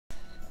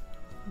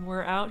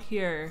We're out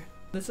here.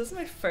 This is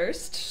my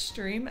first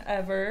stream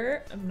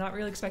ever. I'm not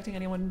really expecting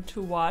anyone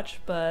to watch,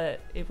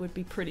 but it would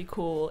be pretty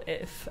cool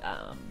if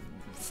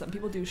some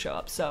people do show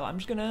up. So I'm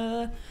just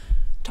gonna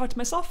talk to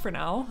myself for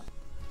now.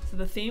 So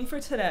the theme for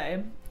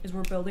today is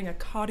we're building a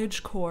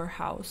cottagecore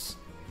house,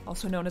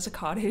 also known as a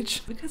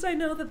cottage, because I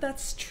know that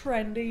that's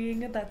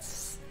trending.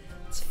 It's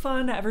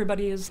fun.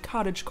 Everybody is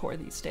cottagecore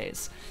these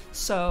days.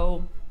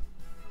 So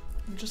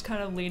I'm just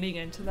kind of leaning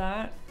into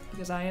that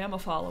because I am a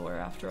follower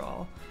after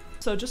all.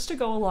 So just to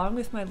go along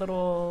with my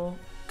little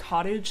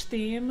cottage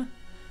theme,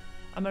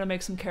 I'm gonna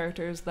make some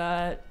characters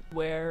that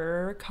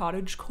wear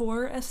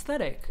cottagecore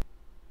aesthetic.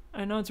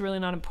 I know it's really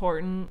not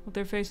important what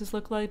their faces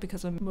look like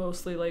because I'm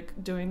mostly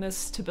like doing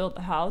this to build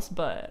the house,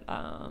 but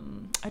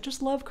I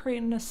just love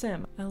creating a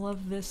sim. I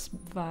love this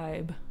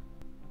vibe.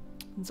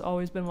 It's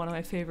always been one of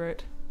my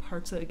favorite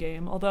parts of the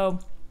game, although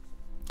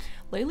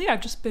lately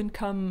I've just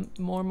become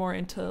more and more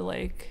into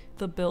like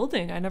the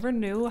building. I never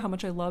knew how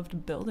much I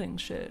loved building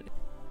shit.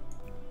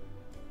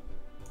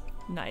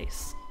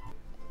 Nice.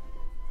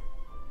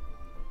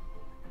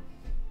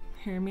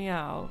 Hear me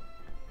out.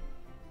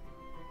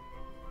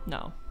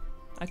 No,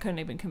 I couldn't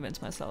even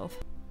convince myself.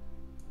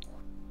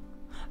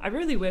 I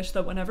really wish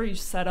that whenever you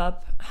set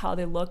up how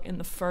they look in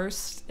the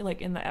first,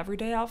 like in the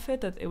everyday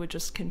outfit, that it would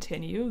just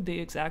continue the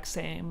exact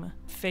same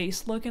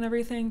face look and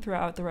everything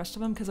throughout the rest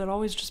of them, because it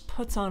always just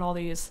puts on all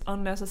these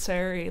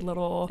unnecessary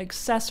little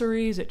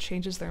accessories. It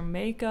changes their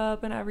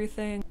makeup and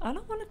everything. I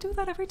don't want to do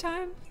that every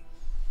time.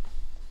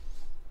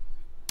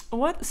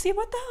 What? See,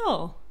 what the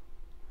hell?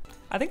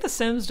 I think the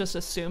Sims just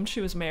assumed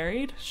she was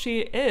married.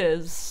 She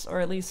is, or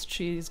at least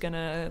she's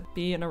gonna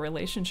be in a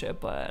relationship,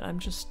 but I'm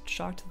just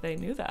shocked that they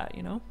knew that,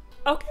 you know?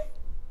 Okay.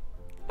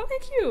 Okay,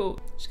 cute.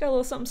 She's got a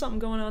little something something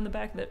going on in the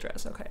back of that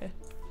dress, okay.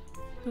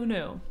 Who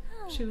knew?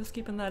 She was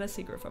keeping that a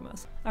secret from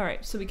us. All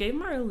right, so we gave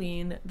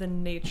Marlene the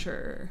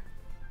nature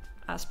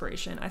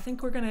aspiration. I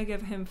think we're gonna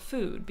give him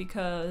food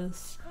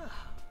because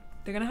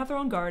they're gonna have their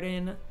own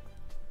garden.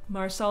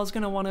 Marcel's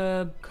gonna want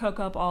to cook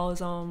up all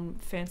his own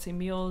fancy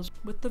meals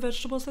with the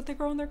vegetables that they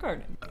grow in their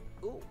garden.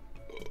 Oh,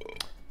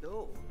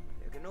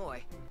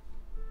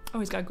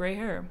 he's got gray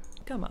hair.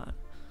 Come on.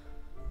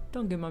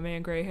 Don't give my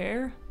man gray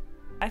hair.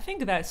 I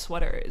think that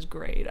sweater is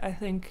great. I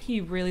think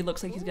he really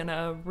looks like he's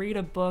gonna read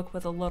a book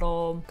with a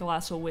little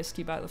glass of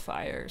whiskey by the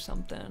fire or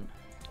something.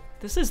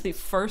 This is the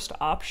first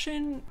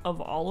option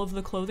of all of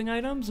the clothing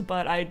items,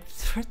 but I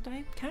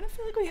kind of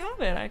feel like we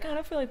have it. I kind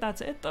of feel like that's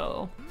it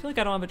though. I feel like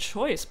I don't have a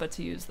choice but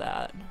to use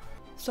that.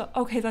 So,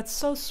 okay, that's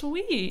so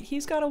sweet.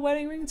 He's got a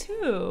wedding ring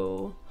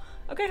too.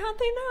 Okay, how'd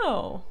they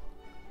know?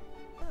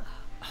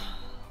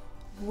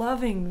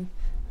 Loving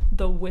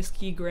the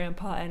whiskey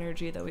grandpa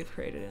energy that we've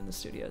created in the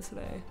studio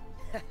today.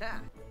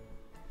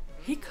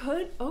 He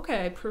could,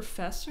 okay,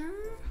 professor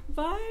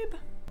vibe?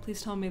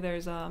 Please tell me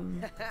there's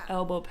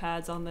elbow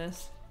pads on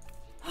this.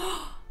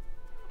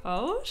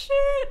 Oh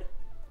shit!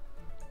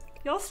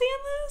 Y'all seeing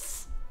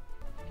this?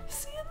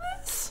 Seeing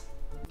this?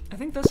 I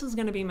think this is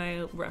gonna be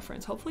my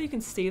reference. Hopefully you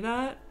can see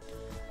that.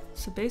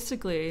 So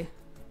basically,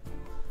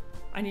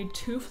 I need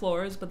 2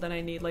 floors, but then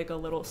I need like a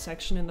little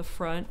section in the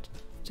front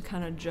to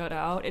kind of jut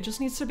out. It just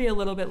needs to be a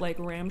little bit like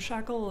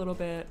ramshackle, a little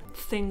bit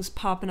things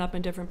popping up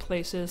in different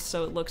places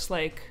so it looks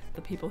like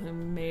the people who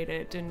made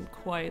it didn't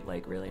quite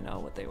like really know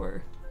what they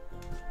were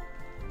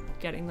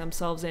getting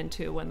themselves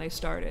into when they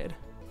started.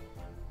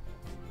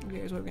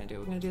 Here's what we're gonna do.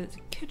 We're gonna do the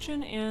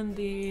kitchen and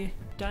the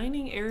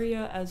dining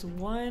area as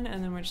one,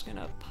 and then we're just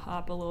gonna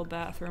pop a little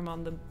bathroom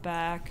on the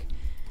back.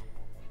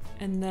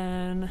 And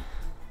then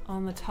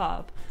on the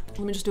top, let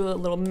me just do a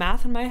little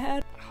math in my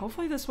head.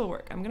 Hopefully this will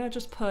work. I'm gonna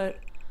just put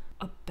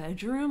a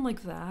bedroom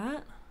like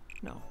that.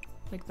 No,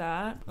 like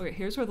that. Okay,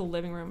 here's where the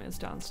living room is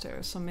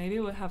downstairs. So maybe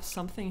we'll have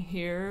something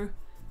here,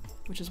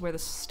 which is where the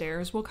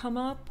stairs will come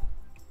up.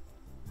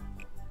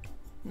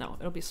 No,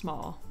 it'll be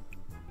small.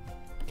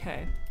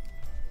 Okay.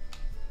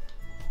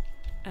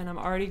 And I'm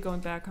already going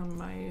back on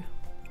my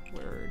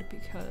word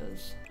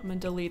because I'm gonna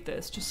delete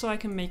this just so I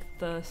can make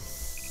the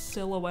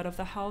silhouette of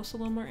the house a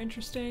little more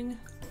interesting.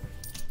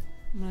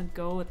 I'm gonna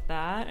go with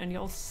that, and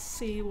you'll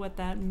see what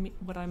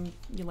I'm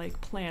like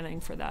planning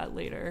for that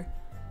later,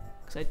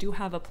 because I do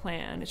have a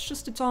plan.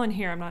 It's all in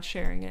here. I'm not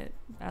sharing it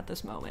at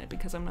this moment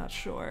because I'm not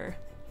sure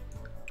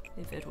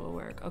if it will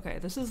work. Okay,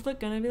 this is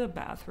gonna be the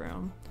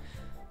bathroom.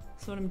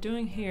 So what I'm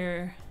doing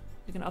here,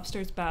 like an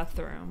upstairs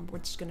bathroom, we're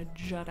just gonna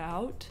jut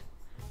out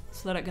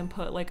so that I can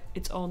put like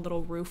its own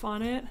little roof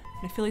on it. And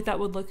I feel like that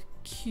would look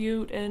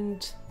cute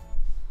and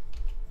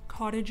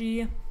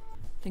cottagey.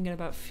 Thinking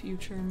about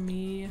future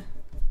me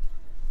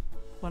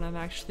when I'm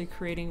actually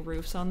creating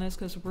roofs on this,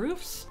 because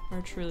roofs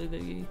are truly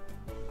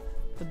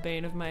the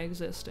bane of my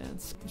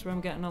existence. This is where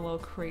I'm getting a little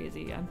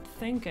crazy. I'm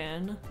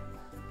thinking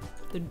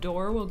the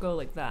door will go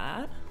like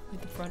that,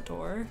 like the front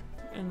door,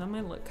 and that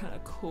might look kind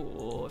of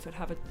cool if it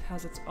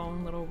has its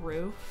own little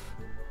roof.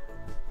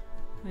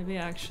 Maybe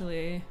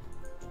actually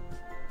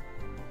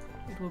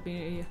it will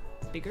be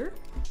bigger.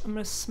 I'm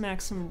gonna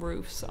smack some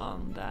roofs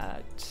on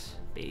that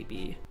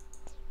baby.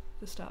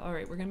 This style. All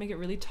right, we're gonna make it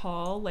really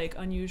tall, like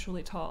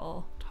unusually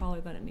tall,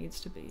 taller than it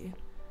needs to be.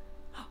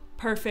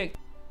 Perfect.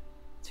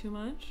 Too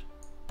much?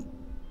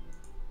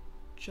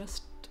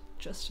 Just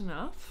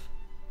enough?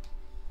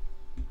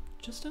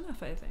 Just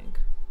enough, I think.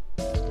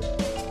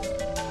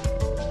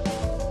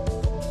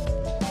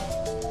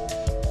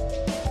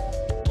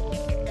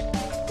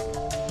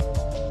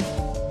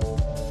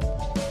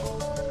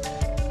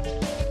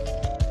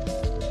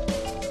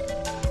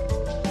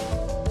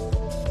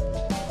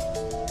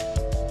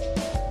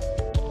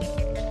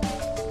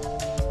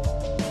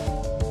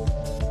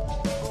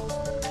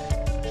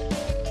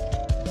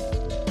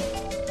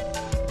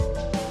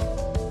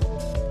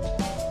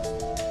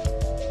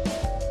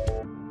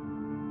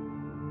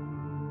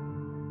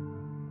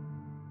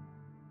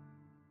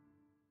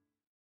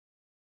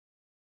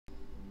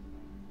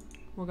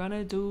 We're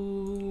gonna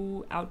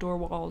do outdoor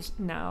walls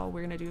now.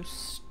 We're gonna do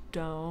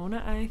stone,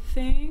 I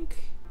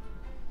think.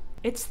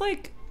 It's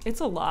like, it's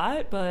a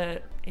lot,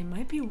 but it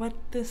might be what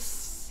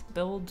this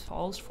build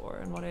falls for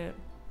and what it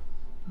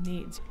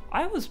needs.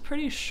 I was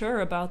pretty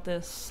sure about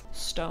this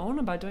stone,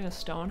 about doing a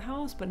stone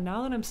house, but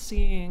now that I'm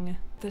seeing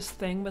this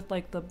thing with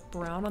like the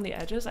brown on the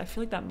edges, I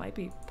feel like that might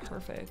be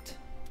perfect.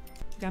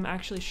 Like, I'm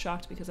actually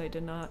shocked because I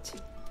did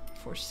not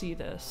foresee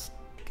this.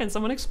 Can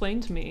someone explain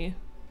to me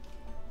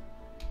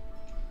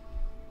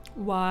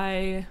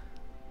why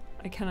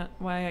I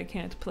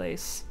can't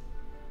place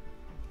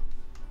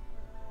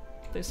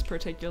this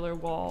particular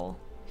wall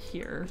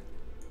here?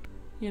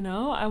 You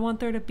know, I want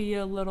there to be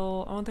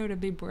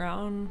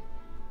brown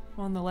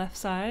on the left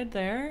side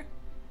there.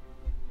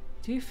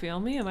 Do you feel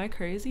me? Am I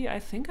crazy? I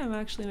think I'm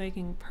actually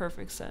making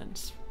perfect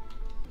sense.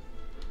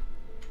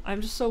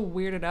 I'm just so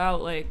weirded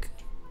out, like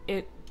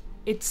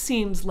it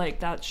seems like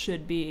that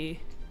should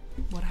be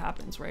what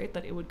happens, right?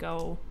 That it would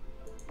go,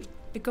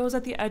 it goes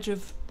at the edge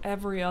of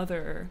every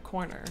other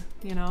corner,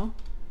 you know?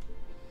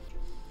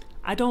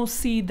 I don't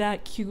see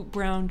that cute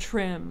brown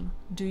trim.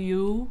 Do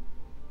you?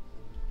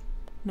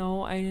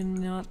 No, I did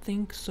not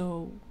think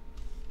so.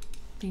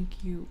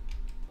 Thank you.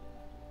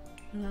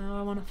 Now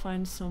I want to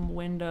find some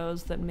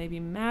windows that maybe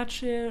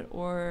match it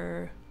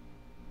or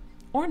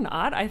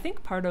not. I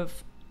think part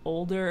of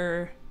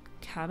older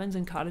cabins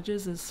and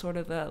cottages is sort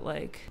of that,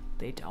 like,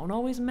 they don't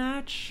always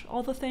match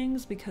all the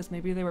things because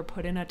maybe they were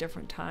put in at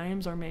different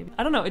times, or maybe,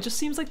 I don't know, it just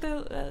seems like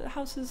the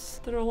houses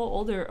that are a little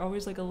older are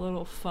always like a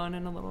little fun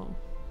and a little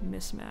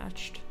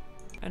mismatched.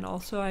 And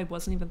also I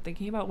wasn't even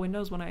thinking about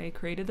windows when I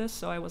created this,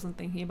 so I wasn't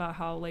thinking about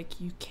how, like,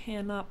 you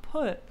cannot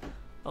put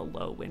a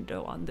low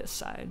window on this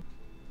side.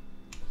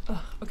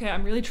 Ugh, okay,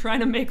 I'm really trying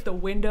to make the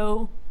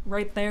window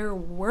right there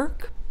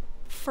work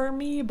for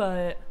me,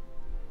 but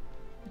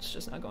it's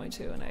just not going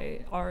to, and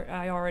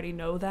I already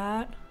know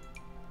that,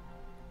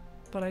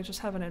 but I just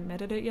haven't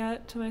admitted it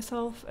yet to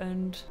myself,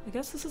 and I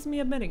guess this is me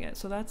admitting it,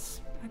 so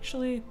that's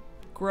actually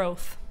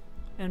growth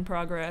and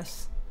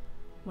progress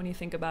when you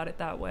think about it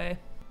that way.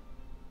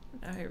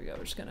 Now here we go,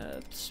 we're just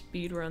gonna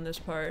speed run this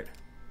part.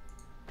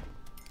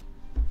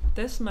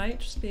 This might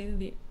just be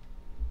the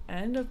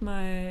end of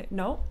my,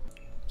 nope.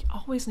 You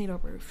always need a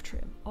roof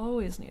trim,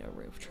 always need a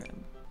roof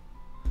trim.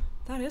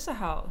 That is a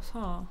house,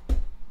 huh?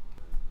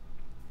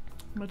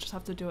 I'm gonna just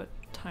have to do a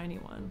tiny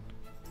one.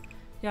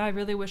 Yeah, I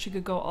really wish you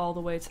could go all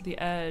the way to the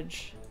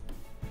edge.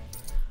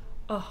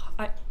 Ugh,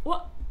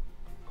 what?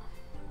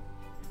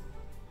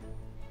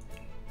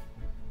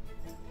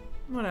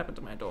 What happened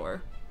to my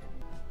door?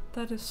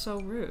 That is so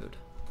rude.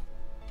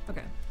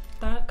 Okay,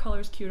 that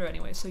color's cuter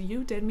anyway, so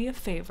you did me a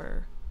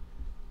favor,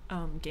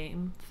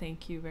 game.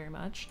 Thank you very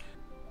much.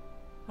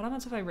 What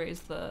happens if I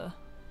raise I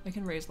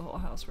can raise the whole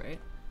house, right?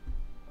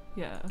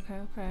 Yeah,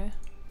 okay.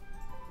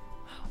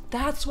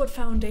 That's what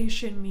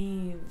foundation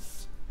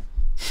means.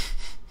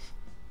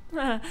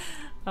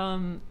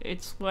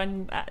 It's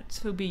when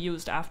to be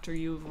used after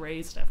you've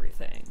raised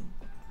everything.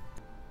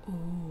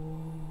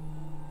 Ooh.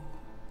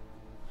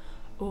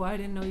 Oh, I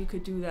didn't know you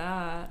could do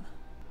that.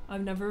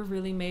 I've never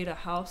really made a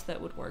house that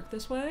would work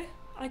this way,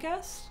 I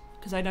guess,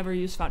 because I never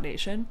used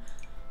foundation.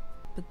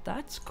 But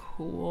that's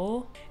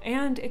cool.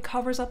 And it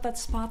covers up that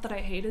spot that I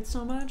hated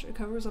so much. It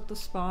covers up the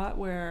spot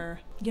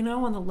where, you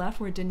know, on the left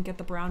where it didn't get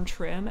the brown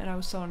trim, and I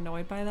was so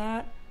annoyed by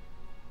that.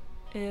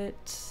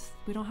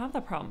 We don't have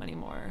that problem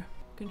anymore.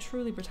 We can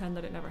truly pretend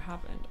that it never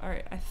happened. All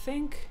right, I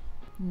think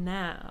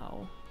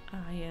now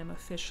I am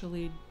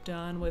officially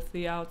done with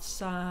the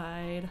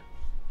outside.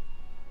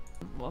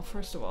 Well,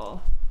 first of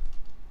all,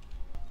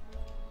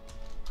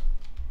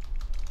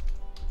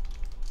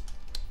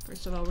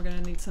 we're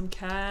gonna need some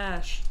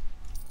cash.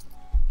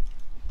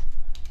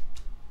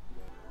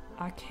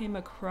 I came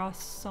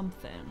across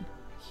something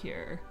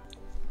here.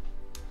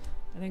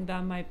 I think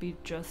that might be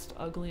just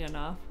ugly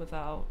enough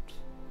without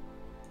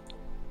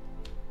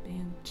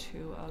being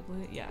too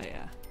ugly.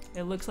 Yeah.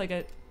 It looks like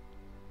it.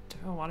 Do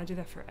I want to do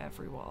that for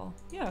every wall?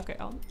 Yeah, okay,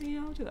 I'll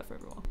do that for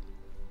every wall.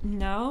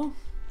 Now,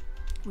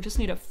 we just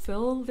need to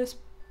fill this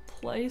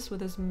place with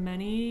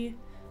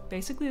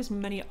basically as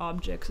many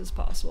objects as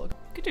possible.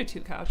 We could do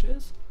 2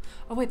 couches.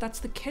 Oh wait, that's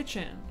the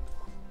kitchen.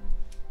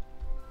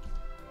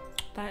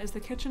 That is the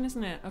kitchen,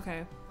 isn't it?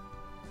 Okay.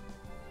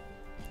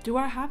 Do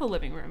I have a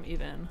living room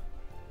even?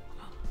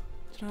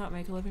 Did I not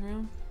make a living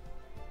room?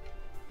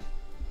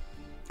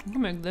 I'm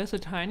gonna make this a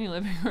tiny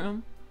living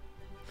room.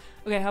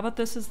 Okay, how about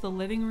this is the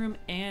living room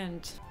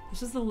and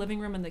this is the living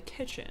room and the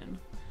kitchen.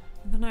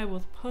 And then I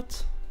will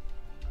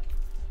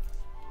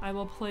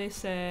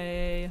place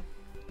a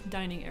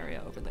dining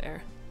area over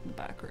there in the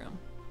back room.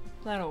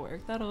 That'll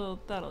work. That'll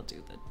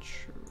do the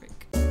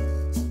trick.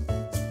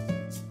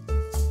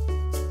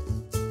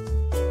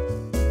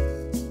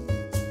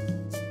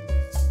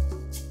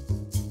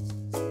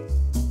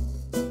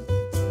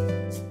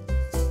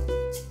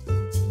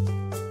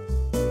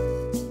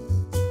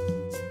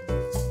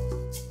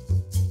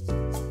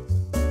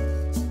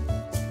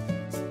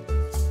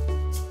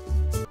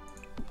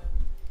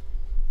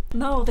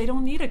 No, they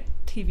don't need a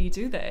TV,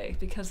 do they?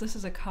 Because this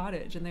is a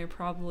cottage and they're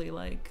probably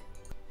like,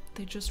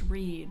 they just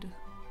read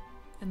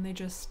and they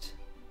just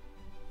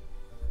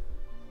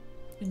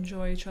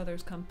enjoy each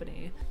other's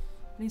company.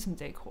 I need some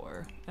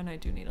decor and I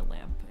do need a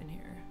lamp in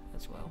here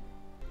as well.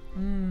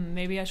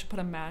 Maybe I should put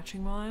a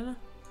matching one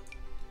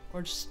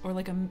or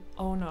like a,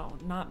 oh no,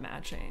 not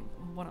matching.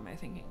 What am I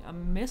thinking? A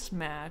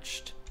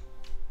mismatched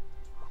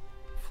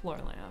floor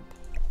lamp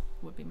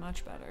would be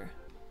much better.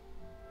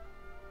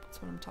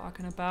 That's what I'm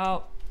talking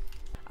about.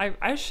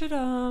 I should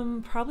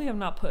probably have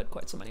not put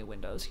quite so many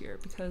windows here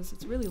because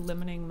it's really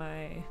limiting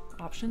my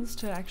options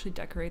to actually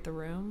decorate the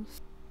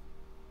rooms.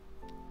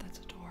 That's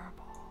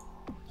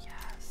adorable.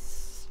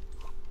 Yes.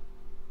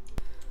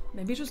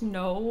 Maybe just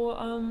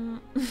no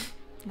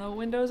no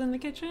windows in the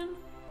kitchen?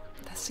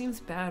 That seems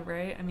bad,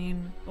 right? I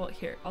mean, well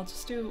here, I'll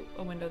just do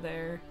a window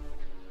there.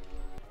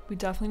 We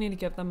definitely need to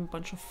give them a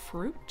bunch of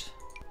fruit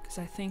because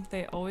I think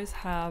they always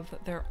have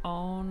their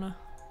own.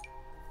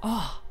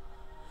 Oh,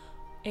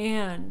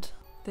 and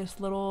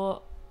this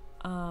little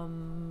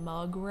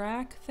mug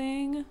rack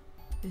thing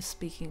is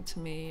speaking to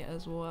me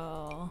as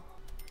well.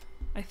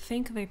 I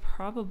think they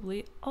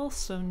probably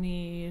also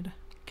need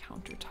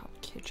countertop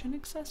kitchen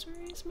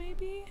accessories,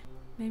 maybe?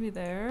 Maybe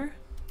there?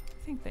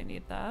 I think they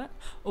need that.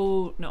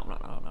 Oh,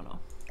 no.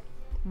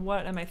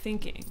 What am I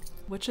thinking?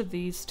 Which of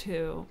these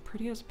two?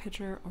 Pretty as a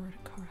picture or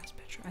decor as a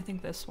picture? I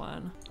think this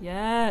one.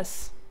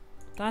 Yes!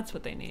 That's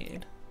what they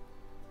need.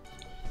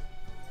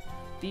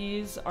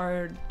 These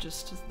are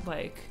just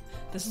like,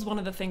 this is one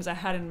of the things I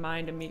had in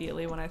mind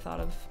immediately when I thought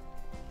of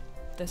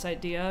this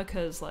idea,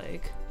 because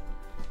like,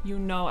 you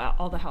know,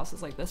 all the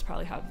houses like this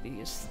probably have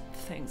these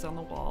things on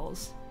the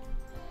walls.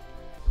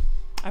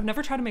 I've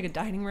never tried to make a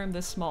dining room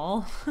this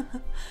small.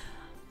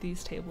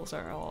 These tables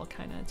are all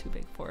kind of too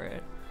big for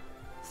it.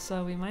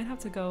 So we might have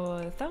to go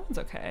with, that one's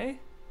okay.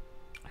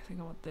 I think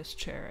I want this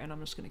chair and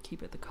I'm just gonna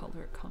keep it the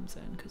color it comes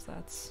in because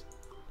that's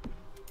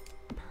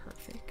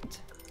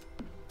perfect.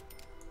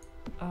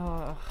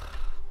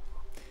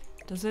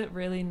 Does it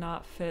really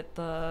not fit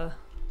the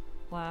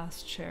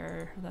last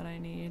chair that I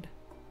need?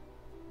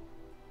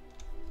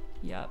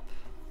 Yep.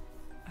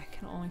 I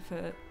can only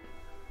fit...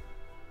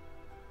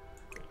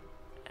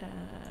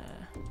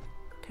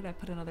 could I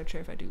put another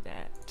chair if I do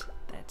that?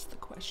 That's the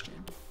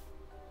question.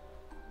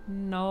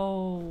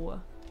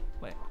 No.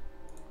 Wait.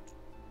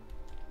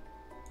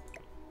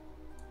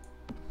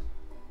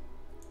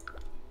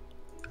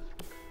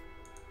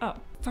 Oh,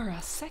 for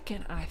a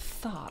second I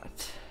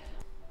thought...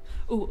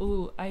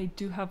 Ooh, I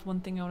do have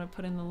one thing I want to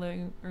put in the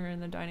living or in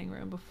the dining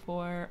room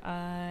before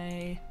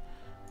I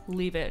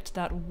leave it.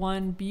 That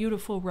one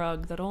beautiful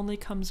rug that only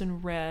comes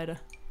in red.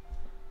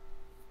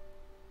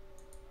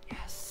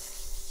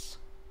 Yes.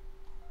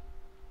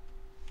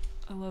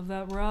 I love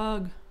that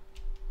rug.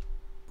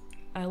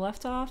 I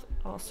left off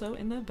also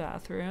in the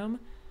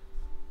bathroom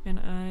and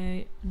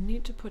I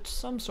need to put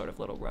some sort of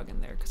little rug in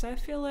there because I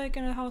feel like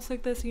in a house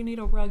like this you need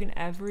a rug in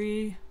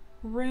every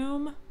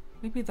room.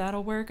 Maybe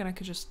that'll work and I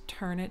could just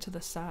turn it to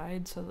the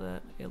side so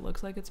that it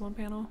looks like it's one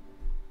panel.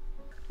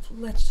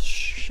 Let's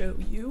show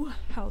you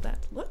how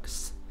that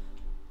looks.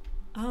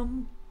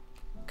 Kind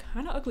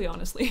of ugly,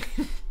 honestly.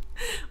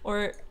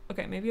 Or,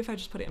 okay, maybe if I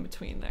just put it in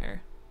between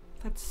there.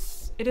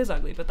 It is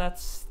ugly, but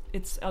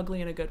it's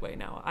ugly in a good way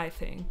now, I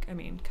think. I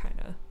mean,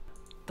 kind of.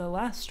 The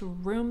last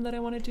room that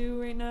I want to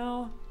do right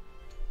now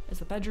is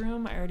the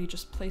bedroom. I already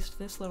just placed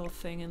this little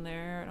thing in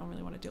there. I don't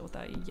really want to deal with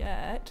that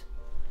yet.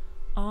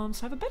 So I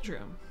have a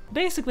bedroom.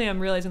 Basically, I'm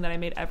realizing that I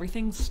made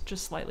everything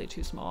just slightly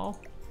too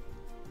small.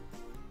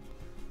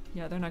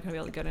 Yeah, they're not gonna be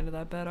able to get into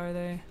that bed, are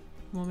they?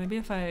 Well, maybe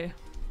if I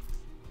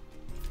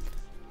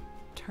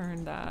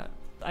turn that.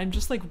 I'm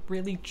just like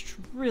really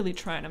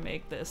trying to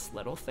make this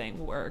little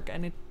thing work,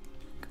 and it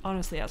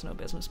honestly has no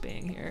business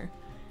being here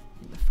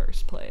in the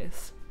first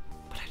place.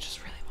 But I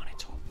just really want it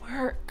to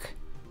work.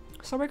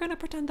 So we're gonna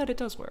pretend that it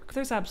does work.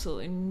 There's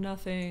absolutely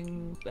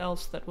nothing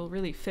else that will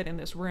really fit in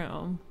this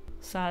room,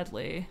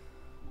 sadly.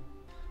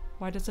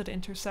 Why does it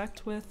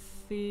intersect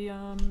with the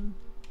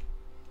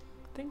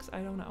things? I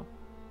don't know.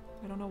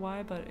 I don't know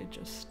why, but it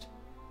just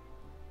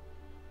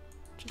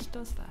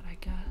does that, I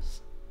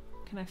guess.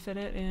 Can I fit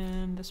it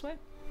in this way?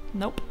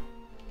 Nope.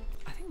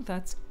 I think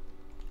that's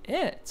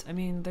it. I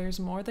mean,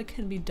 there's more that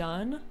can be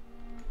done.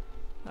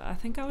 I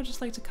think I would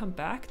just like to come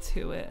back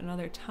to it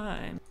another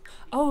time.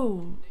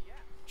 Oh,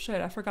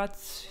 shit, I forgot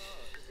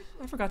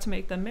to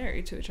make them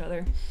married to each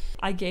other.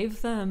 I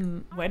gave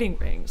them wedding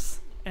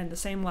rings and the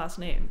same last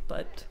name,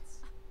 but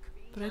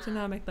I did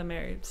not make them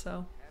married,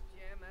 so.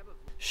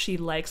 She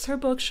likes her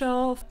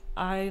bookshelf.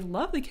 I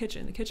love the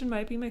kitchen. The kitchen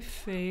might be my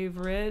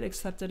favorite,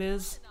 except it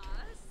is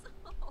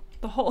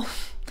the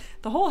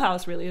whole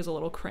house really is a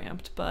little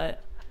cramped,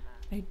 but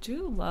I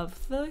do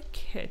love the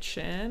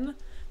kitchen.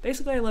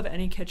 Basically, I love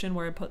any kitchen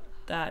where I put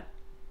that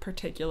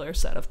particular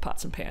set of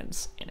pots and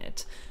pans in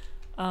it.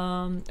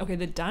 Okay,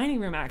 the dining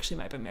room actually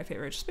might be my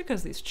favorite just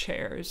because these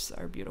chairs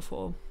are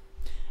beautiful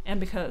and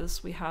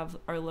because we have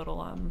our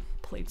little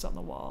plates on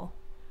the wall.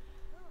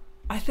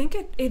 I think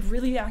it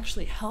really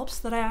actually helps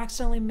that I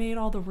accidentally made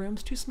all the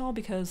rooms too small,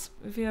 because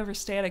if you ever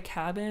stay at a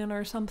cabin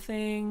or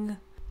something,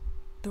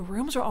 the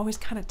rooms are always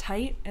kind of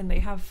tight and they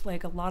have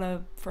like a lot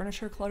of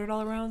furniture cluttered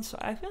all around, so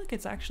I feel like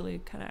it's actually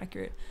kind of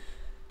accurate.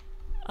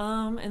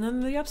 And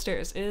then the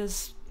upstairs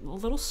is a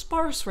little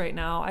sparse right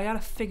now. I gotta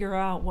figure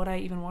out what I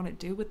even want to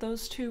do with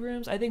those two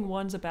rooms. I think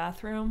one's a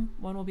bathroom,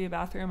 one will be a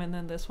bathroom, and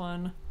then this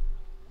one,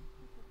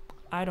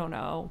 I don't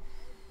know.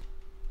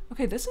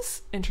 Okay, this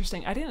is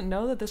interesting. I didn't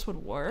know that this would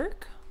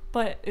work,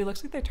 but it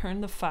looks like they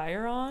turned the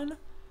fire on.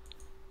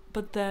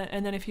 But then,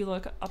 and then if you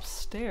look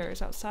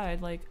upstairs,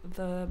 outside, like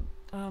the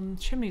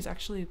chimney's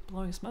actually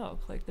blowing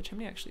smoke. Like the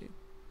chimney actually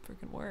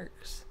freaking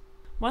works.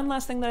 One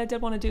last thing that I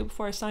did want to do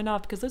before I signed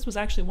off, because this was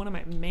actually one of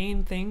my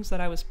main things that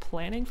I was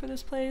planning for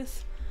this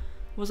place,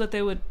 was that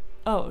they would,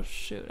 oh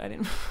shoot, I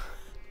didn't,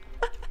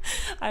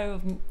 I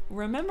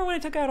remember when I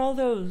took out all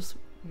those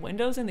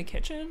windows in the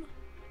kitchen?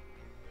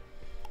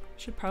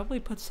 Should probably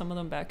put some of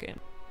them back in.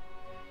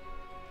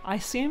 I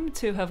seem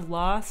to have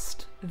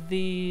lost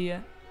the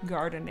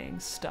gardening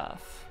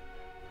stuff.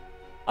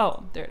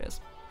 Oh, there it is.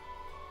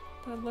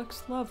 That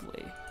looks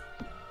lovely.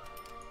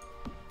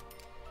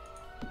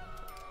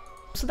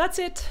 So that's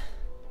it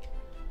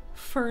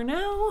for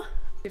now.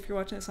 If you're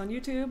watching this on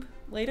YouTube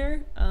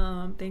later,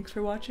 thanks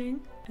for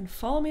watching, and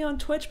follow me on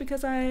Twitch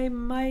because I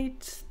am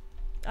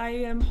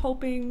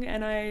hoping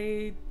and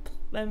I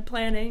am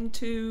planning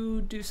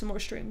to do some more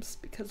streams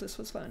because this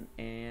was fun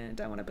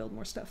and I want to build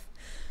more stuff.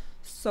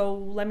 So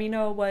let me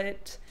know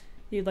what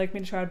you'd like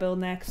me to try to build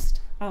next.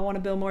 I want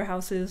to build more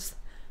houses.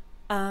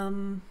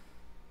 Bye.